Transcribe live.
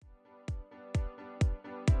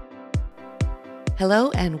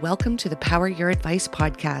Hello and welcome to the Power Your Advice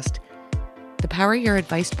podcast. The Power Your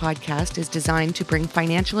Advice podcast is designed to bring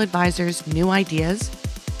financial advisors new ideas,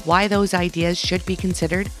 why those ideas should be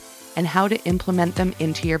considered, and how to implement them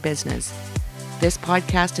into your business. This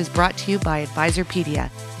podcast is brought to you by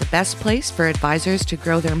Advisorpedia, the best place for advisors to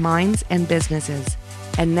grow their minds and businesses.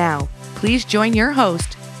 And now, please join your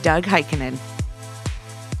host, Doug Heikkinen.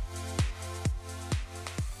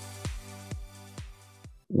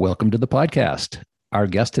 Welcome to the podcast. Our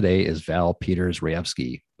guest today is Val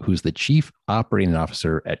Peters-Rayevsky, who's the Chief Operating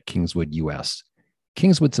Officer at Kingswood US.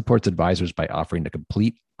 Kingswood supports advisors by offering a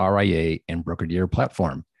complete RIA and broker-dealer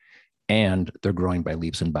platform, and they're growing by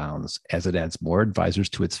leaps and bounds as it adds more advisors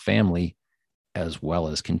to its family, as well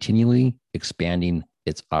as continually expanding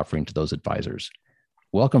its offering to those advisors.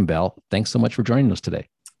 Welcome, Val. Thanks so much for joining us today.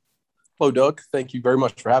 Hello, Doug. Thank you very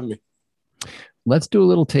much for having me. Let's do a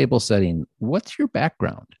little table setting. What's your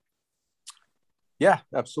background? Yeah,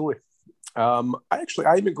 absolutely. I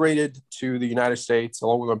immigrated to the United States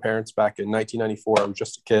along with my parents back in 1994. I was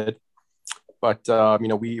just a kid, but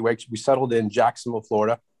we settled in Jacksonville,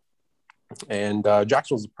 Florida, and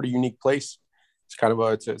Jacksonville's a pretty unique place. It's kind of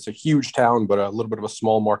it's a huge town, but a little bit of a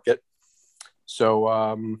small market. So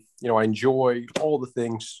I enjoy all the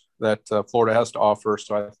things that Florida has to offer.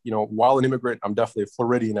 So while an immigrant, I'm definitely a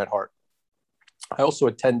Floridian at heart. I also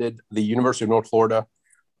attended the University of North Florida,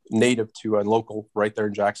 native to and local right there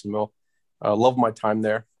in Jacksonville. Loved my time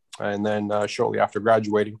there. And then shortly after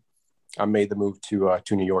graduating, I made the move to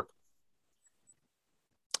New York.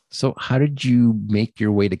 So how did you make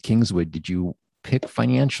your way to Kingswood? Did you pick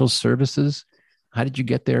financial services? How did you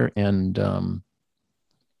get there? And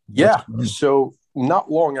so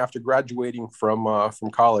not long after graduating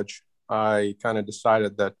from college, I kind of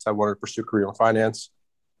decided that I wanted to pursue a career in finance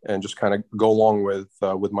and just kind of go along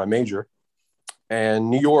with my major. And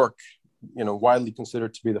New York, widely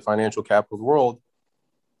considered to be the financial capital of the world,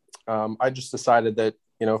 I just decided that,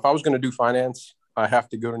 if I was going to do finance, I have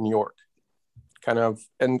to go to New York. Kind of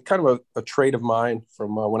a trait of mine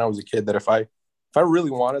from when I was a kid, that if I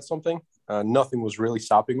really wanted something, nothing was really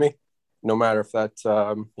stopping me, no matter if that,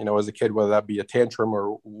 as a kid, whether that be a tantrum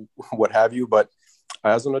or what have you. But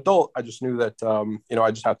as an adult, I just knew that,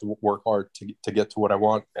 I just have to work hard to get to what I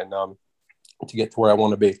want and to get to where I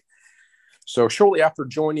want to be. So shortly after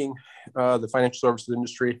joining the financial services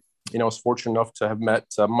industry, I was fortunate enough to have met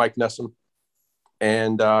Mike Nessum,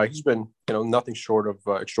 and he's been, nothing short of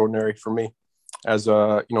extraordinary for me as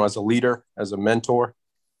a leader, as a mentor,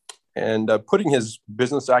 and putting his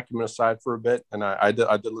business acumen aside for a bit. And I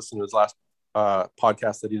did listen to his last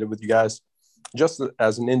podcast that he did with you guys. Just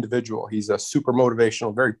as an individual, he's a super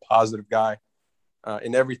motivational, very positive guy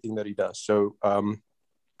in everything that he does. So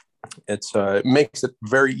it makes it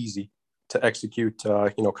very easy to execute,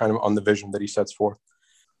 kind of on the vision that he sets forth.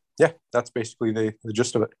 Yeah, that's basically the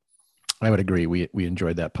gist of it. I would agree. We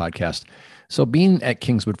enjoyed that podcast. So being at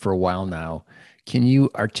Kingswood for a while now, can you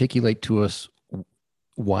articulate to us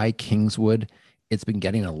why Kingswood? It's been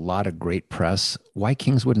getting a lot of great press. Why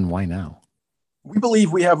Kingswood and why now? We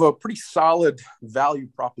believe we have a pretty solid value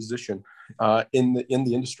proposition in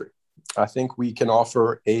the industry. I think we can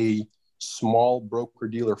offer a small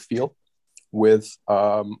broker-dealer feel with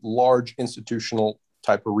large institutional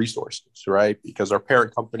type of resources, right? Because our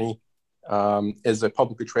parent company is a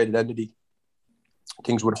publicly traded entity,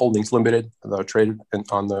 Kingswood Holdings Limited, traded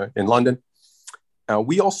in London.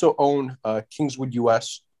 We also own Kingswood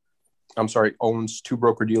US. Owns 2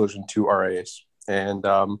 broker-dealers and 2 RIAs. And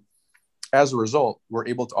as a result, we're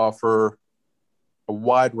able to offer a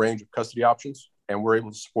wide range of custody options, and we're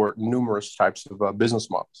able to support numerous types of business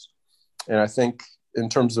models. And I think in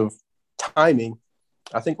terms of timing,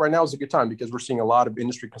 I think right now is a good time because we're seeing a lot of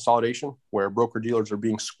industry consolidation where broker-dealers are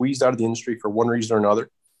being squeezed out of the industry for one reason or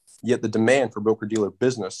another. Yet the demand for broker-dealer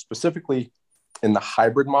business, specifically in the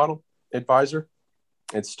hybrid model advisor,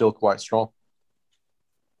 it's still quite strong.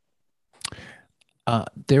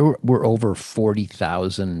 There were over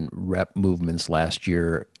 40,000 rep movements last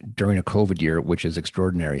year during a COVID year, which is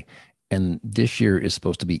extraordinary. And this year is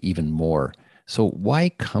supposed to be even more. So why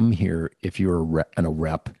come here if you're a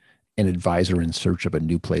rep, an advisor in search of a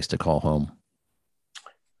new place to call home?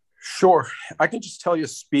 Sure. I can just tell you,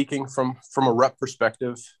 speaking from a rep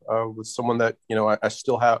perspective, with someone that, I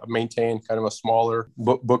still have maintained kind of a smaller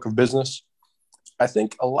book of business. I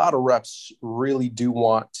think a lot of reps really do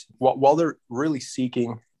want, while they're really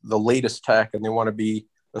seeking the latest tech and they want to be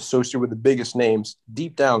associated with the biggest names,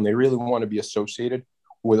 deep down, they really want to be associated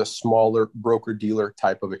with a smaller broker-dealer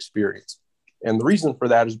type of experience. And the reason for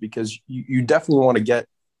that is because you definitely want to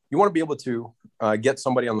be able to get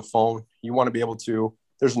somebody on the phone. You want to be able to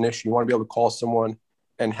there's an issue. You want to be able to call someone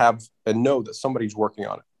and know that somebody's working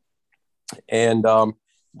on it. And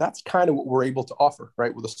that's kind of what we're able to offer,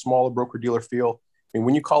 right? With a smaller broker-dealer feel. I mean,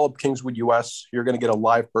 when you call up Kingswood US, you're going to get a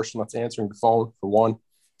live person that's answering the phone, for one.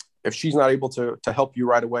 If she's not able to help you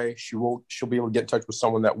right away, she'll be able to get in touch with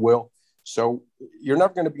someone that will. So you're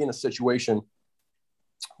not going to be in a situation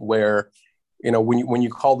where, when you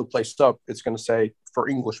call the place up, it's going to say, for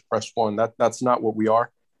English, press 1. That's not what we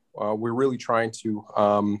are. We're really trying to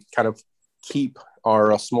kind of keep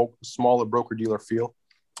our smaller broker-dealer feel,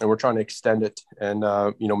 and we're trying to extend it and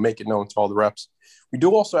make it known to all the reps. We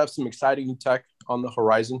do also have some exciting new tech on the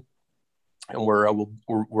horizon, and we're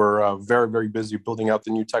very, very busy building out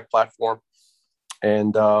the new tech platform.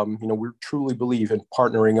 And we truly believe in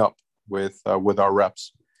partnering up with our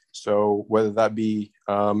reps. So whether that be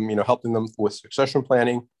helping them with succession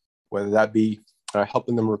planning, whether that be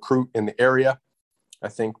helping them recruit in the area, I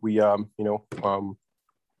think we're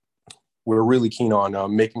really keen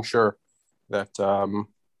on making sure that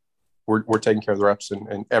we're taking care of the reps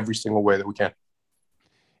in every single way that we can.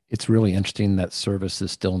 It's really interesting that service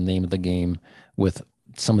is still name of the game with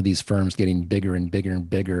some of these firms getting bigger and bigger and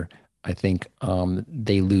bigger. I think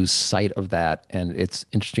they lose sight of that. And it's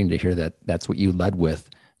interesting to hear that that's what you led with,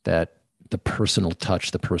 that the personal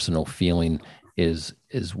touch, the personal feeling is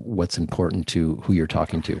what's important to who you're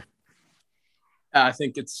talking to. I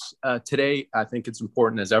think it's today, I think it's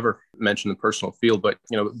important as ever. I mentioned the personal feel, but,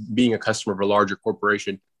 being a customer of a larger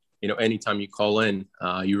corporation, anytime you call in,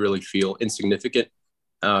 you really feel insignificant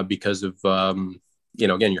because of,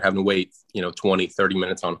 again, you're having to wait, 20, 30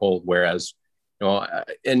 minutes on hold. Whereas,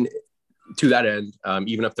 and to that end,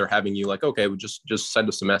 even if they're having you like, okay, we just send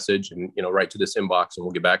us a message and, write to this inbox and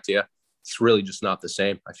we'll get back to you. It's really just not the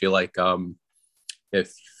same. I feel like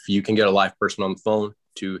if you can get a live person on the phone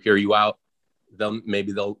to hear you out, they'll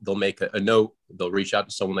make a note, they'll reach out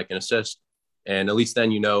to someone that can assist. And at least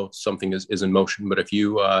then, something is in motion. But if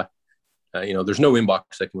you, there's no inbox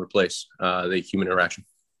that can replace the human interaction.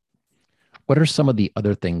 What are some of the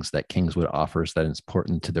other things that Kingswood offers that is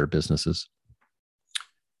important to their businesses?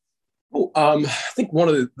 Well, I think one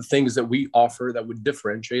of the things that we offer that would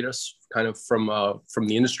differentiate us kind of from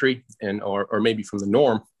the industry and or maybe from the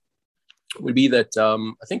norm would be that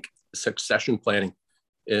I think succession planning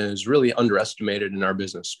is really underestimated in our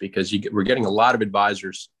business, because we're getting a lot of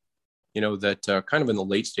advisors, that are kind of in the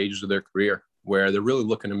late stages of their career where they're really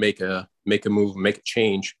looking to make a move, make a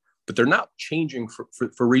change, but they're not changing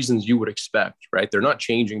for reasons you would expect, right? They're not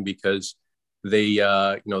changing because they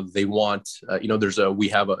want, we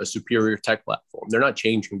have a superior tech platform. They're not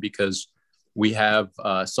changing because we have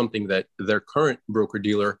something that their current broker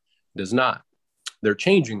dealer does not. They're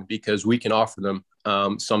changing because we can offer them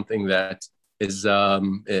something that is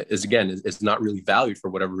not really valued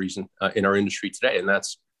for whatever reason in our industry today, and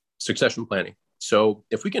that's succession planning. So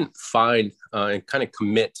if we can find and kind of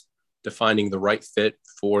commit to finding the right fit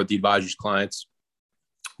for the advisor's clients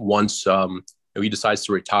once he decides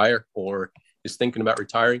to retire or is thinking about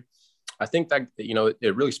retiring, I think that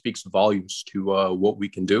it really speaks volumes to what we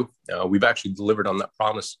can do. We've actually delivered on that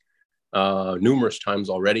promise numerous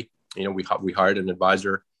times already. We hired an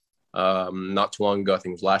advisor not too long ago, I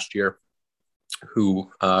think it was last year,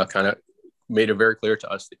 who kind of made it very clear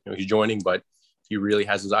to us that he's joining, but he really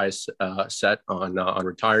has his eyes set on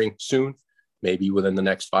retiring soon, maybe within the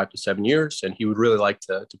next 5 to 7 years, and he would really like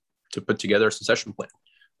to put together a succession plan.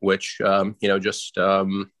 Which again,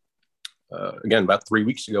 about 3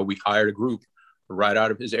 weeks ago, we hired a group right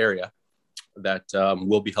out of his area that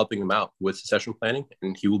will be helping him out with succession planning,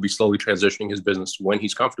 and he will be slowly transitioning his business when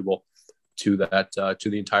he's comfortable to the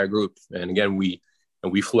entire group. And again, we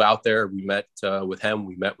flew out there. We met with him.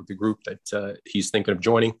 We met with the group that he's thinking of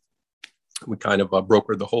joining. We kind of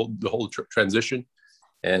brokered the whole transition,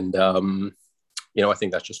 and I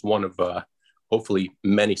think that's just one of hopefully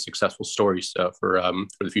many successful stories for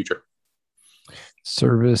the future.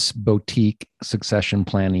 Service, boutique, succession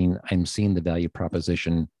planning. I'm seeing the value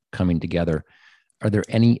proposition coming together. Are there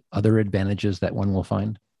any other advantages that one will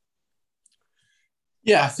find?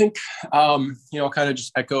 Yeah, I think, I'll kind of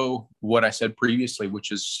just echo what I said previously,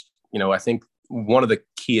 which is, I think one of the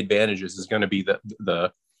key advantages is going to be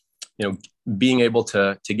the being able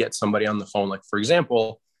to get somebody on the phone. Like, for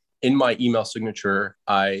example, in my email signature,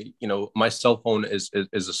 my cell phone is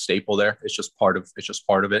a staple there. It's just part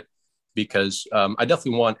of it, because I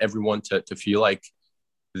definitely want everyone to feel like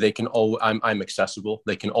they can I'm accessible.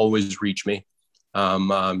 They can always reach me,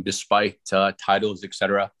 despite titles,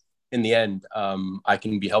 etc. In the end, I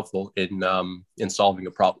can be helpful in solving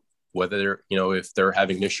a problem. Whether if they're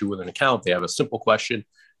having an issue with an account, they have a simple question.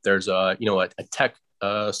 There's a tech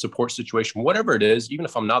support situation, whatever it is, even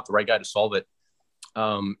if I'm not the right guy to solve it,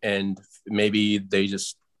 and maybe they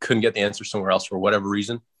just couldn't get the answer somewhere else for whatever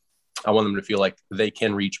reason, I want them to feel like they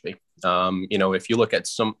can reach me. If you look at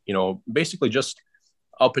some, basically just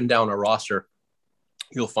up and down our roster,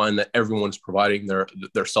 you'll find that everyone's providing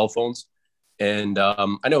their cell phones. And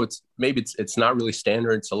I know it's not really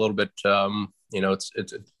standard. It's a little bit,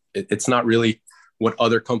 it's not really what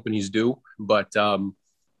other companies do, but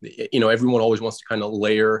everyone always wants to kind of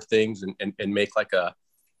layer things and make like a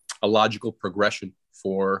logical progression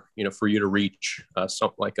for you to reach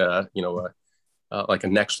something like a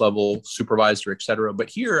next level supervisor, et cetera. But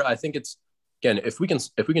here, I think it's, again, if we can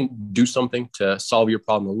do something to solve your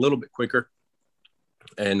problem a little bit quicker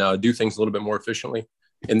and do things a little bit more efficiently,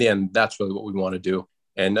 in the end, that's really what we want to do.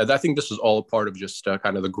 And I think this is all a part of just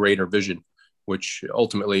kind of the greater vision, which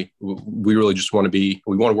ultimately we really just want to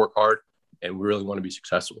work hard and we really want to be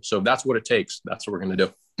successful. So if that's what it takes, that's what we're going to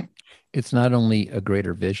do. It's not only a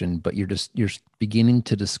greater vision, but you're beginning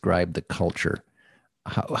to describe the culture.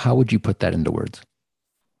 How would you put that into words?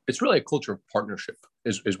 It's really a culture of partnership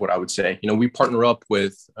is what I would say. We partner up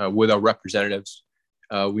with our representatives.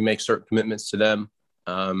 We make certain commitments to them,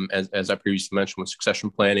 as I previously mentioned, with succession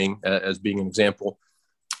planning as being an example.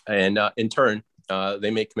 And in turn,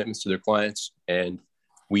 they make commitments to their clients. And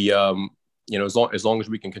we, as long as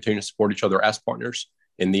we can continue to support each other as partners,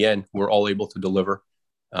 in the end, we're all able to deliver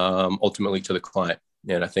ultimately to the client.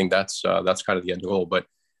 And I think that's kind of the end goal. But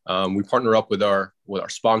we partner up with our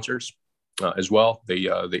sponsors as well. They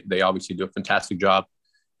obviously do a fantastic job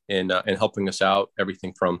in helping us out.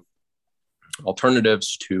 Everything from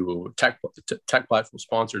alternatives to tech platform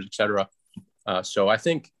sponsors, et cetera. So I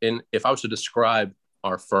think if I was to describe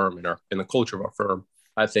our firm and the culture of our firm,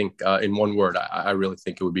 I think in one word, I really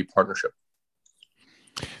think it would be partnership.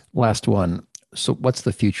 Last one. So what's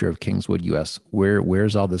the future of Kingswood US?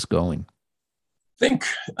 Where's all this going? I think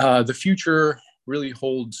the future really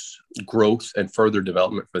holds growth and further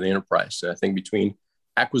development for the enterprise. And I think between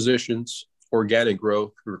acquisitions, organic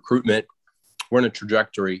growth, recruitment, we're in a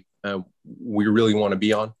trajectory we really want to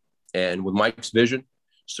be on. And with Mike's vision,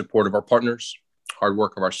 support of our partners, hard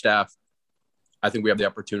work of our staff, I think we have the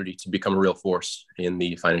opportunity to become a real force in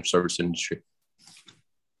the financial service industry.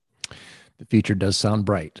 The future does sound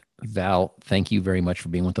bright. Val, thank you very much for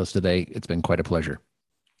being with us today. It's been quite a pleasure.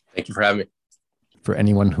 Thank you for having me. For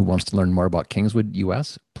anyone who wants to learn more about Kingswood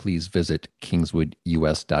US, please visit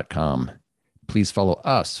kingswoodus.com. Please follow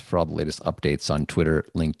us for all the latest updates on Twitter,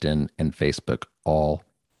 LinkedIn, and Facebook, all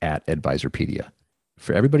at Advisorpedia.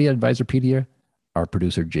 For everybody at Advisorpedia, our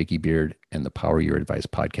producer, Jakey Beard, and the Power Your Advice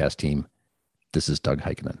podcast team, this is Doug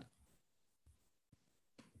Heikkinen.